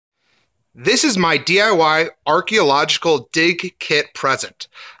This is my DIY Archaeological Dig Kit present.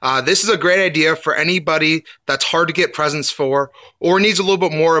 This is a great idea for anybody that's hard to get presents for or needs a little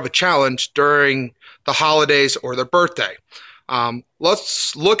bit more of a challenge during the holidays or their birthday.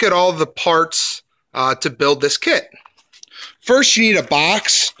 Let's look at all the parts to build this kit. First, you need a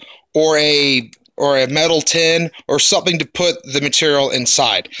box or a metal tin or something to put the material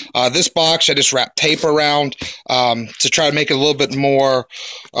inside. This box I just wrapped tape around to try to make it a little bit more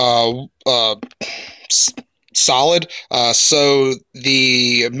solid so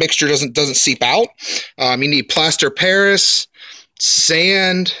the mixture doesn't seep out. You need plaster Paris,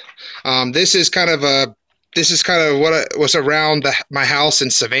 sand. This is kind of what was around my house in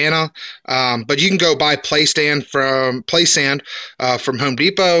Savannah, but you can go buy play sand from Home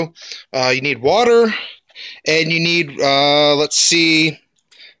Depot. You need water, and you need let's see,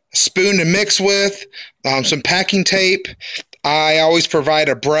 a spoon to mix with, some packing tape. I always provide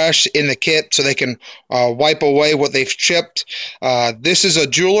a brush in the kit so they can wipe away what they've chipped. This is a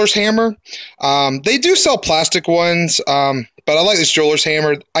jeweler's hammer. They do sell plastic ones, but I like this jeweler's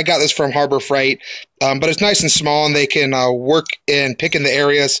hammer. I got this from Harbor Freight, but it's nice and small, and they can work in picking the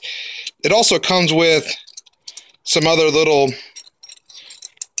areas. It also comes with some other little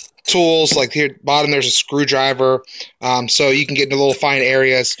tools, like here at the bottom there's a screwdriver, so you can get into little fine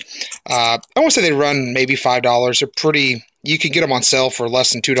areas. I want to say they run maybe $5. They're pretty. You can get them on sale for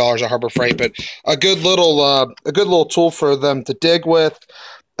less than $2 at Harbor Freight, but a good little tool for them to dig with.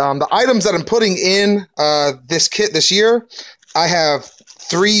 The items that I'm putting in this kit this year, I have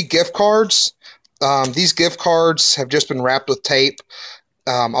 3 gift cards. These gift cards have just been wrapped with tape.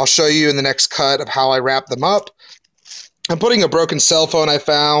 I'll show you in the next cut of how I wrap them up. I'm putting a broken cell phone I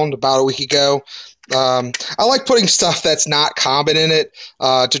found about a week ago. I like putting stuff that's not common in it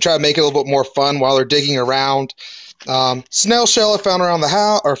to try to make it a little bit more fun while they're digging around. Snail shell I found around the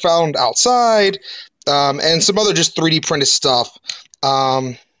house, or found outside, and some other just 3D printed stuff.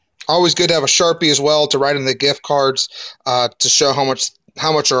 Always good to have a Sharpie as well to write in the gift cards to show how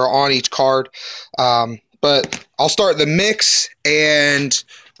much are on each card. But I'll start the mix, and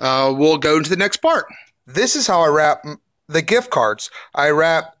we'll go into the next part. This is how I wrap the gift cards. I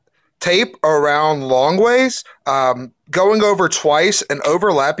wrap tape around long ways, going over twice and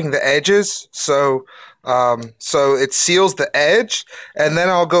overlapping the edges so it seals the edge, and then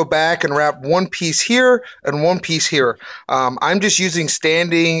I'll go back and wrap one piece here and one piece here. I'm just using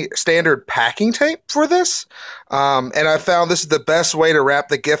standard packing tape for this, and I found this is the best way to wrap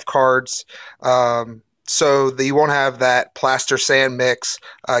the gift cards so that you won't have that plaster sand mix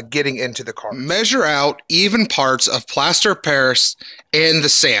getting into the card. Measure out even parts of plaster Paris and the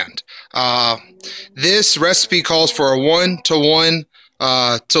sand. This recipe calls for a 1:1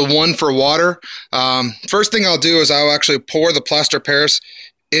 to 1 for water. First thing I'll do is I'll actually pour the plaster Paris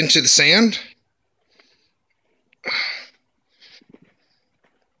into the sand.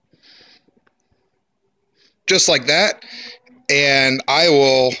 Just like that. And I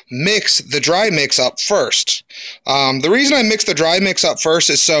will mix the dry mix up first. The reason I mix the dry mix up first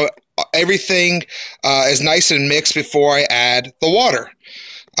is so everything is nice and mixed before I add the water.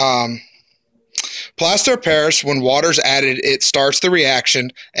 Plaster Paris, when water's added, it starts the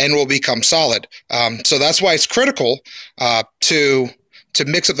reaction and will become solid. So that's why it's critical to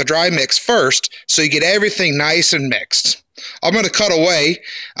mix up the dry mix first so you get everything nice and mixed. I'm going to cut away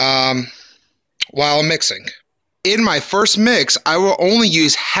while I'm mixing. In my first mix, I will only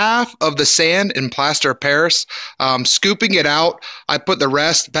use half of the sand in plaster Paris. Scooping it out, I put the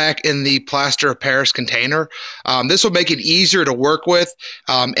rest back in the plaster Paris container. This will make it easier to work with,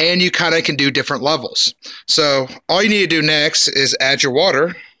 and you kind of can do different levels. So all you need to do next is add your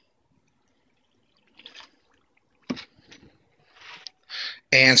water.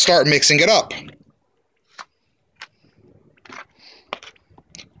 And start mixing it up.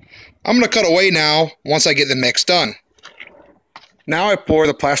 I'm going to cut away now once I get the mix done. Now I pour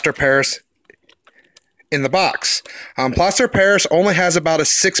the plaster Paris in the box. Plaster Paris only has about a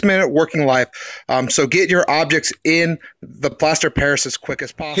 6-minute working life, so get your objects in the plaster Paris as quick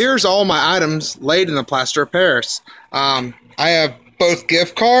as possible. Here's all my items laid in the plaster Paris. I have both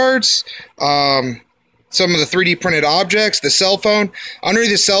gift cards, some of the 3D printed objects, the cell phone. Under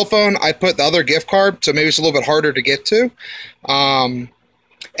the cell phone, I put the other gift card, so maybe it's a little bit harder to get to.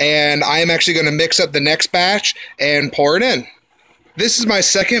 And I am actually going to mix up the next batch and pour it in. This is my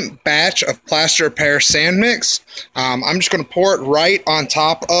second batch of plaster Paris sand mix. I'm just going to pour it right on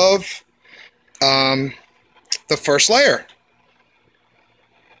top of the first layer.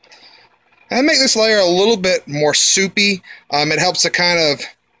 And make this layer a little bit more soupy. It helps to kind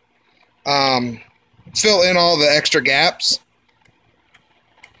of fill in all the extra gaps.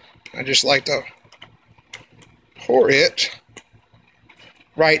 I just like to pour it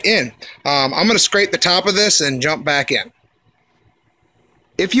right in. I'm going to scrape the top of this and jump back in.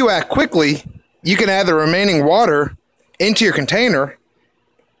 If you act quickly, you can add the remaining water into your container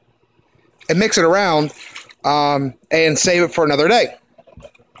and mix it around and save it for another day.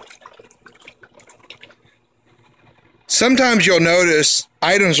 Sometimes you'll notice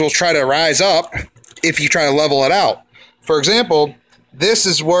items will try to rise up if you try to level it out. For example, this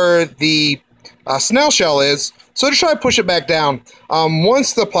is where the snail shell is, so just try to push it back down.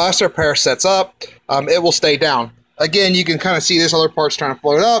 Once the plaster pair sets up, it will stay down. Again, you can kind of see this other part's trying to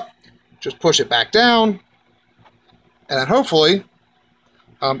float up. Just push it back down, and then hopefully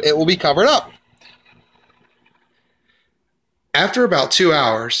it will be covered up. After about 2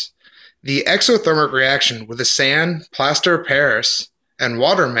 hours, the exothermic reaction with the sand, plaster of Paris, and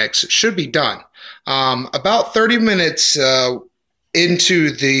water mix should be done. About 30 minutes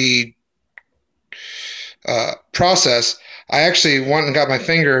into the process, I actually went and got my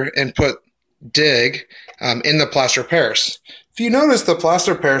finger and put dig in the plaster of Paris. If you notice, the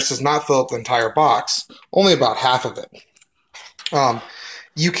plaster of Paris does not fill up the entire box, only about half of it.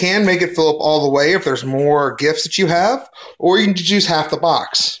 You can make it fill up all the way if there's more gifts that you have, or you can just use half the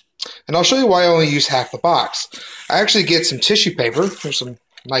box. And I'll show you why I only use half the box. I actually get some tissue paper. There's some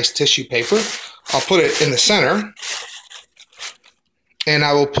nice tissue paper. I'll put it in the center, and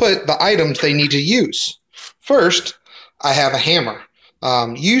I will put the items they need to use. First, I have a hammer.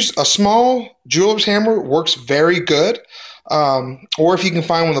 Use a small jeweler's hammer, works very good. Or if you can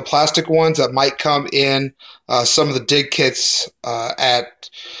find one of the plastic ones that might come in some of the dig kits at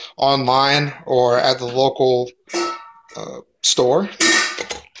online or at the local store.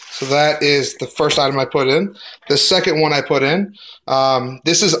 So that is the first item I put in. The second one I put in,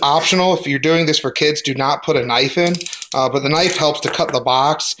 this is optional. If you're doing this for kids, do not put a knife in. But the knife helps to cut the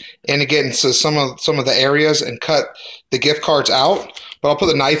box and get into some of the areas and cut the gift cards out. But I'll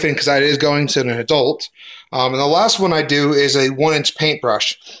put the knife in because that is going to an adult. And the last one I do is a 1-inch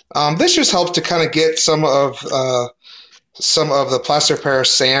paintbrush. This just helps to kind of get some of the plaster of Paris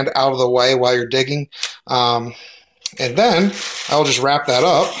sand out of the way while you're digging. And then I'll just wrap that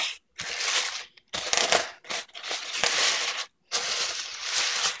up.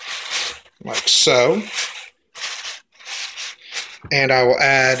 Like so. And I will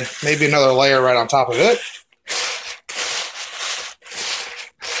add maybe another layer right on top of it.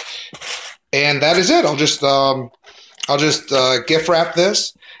 And that is it. I'll just gift wrap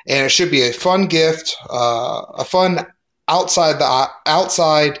this, and it should be a fun gift, a fun outside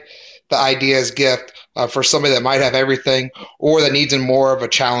the ideas gift for somebody that might have everything or that needs more of a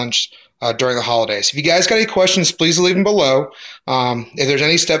challenge during the holidays. If you guys got any questions, please leave them below. If there's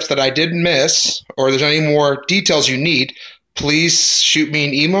any steps that I didn't miss or there's any more details you need, please shoot me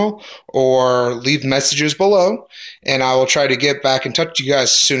an email or leave messages below, and I will try to get back in touch with you guys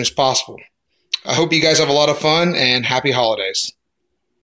as soon as possible. I hope you guys have a lot of fun and happy holidays.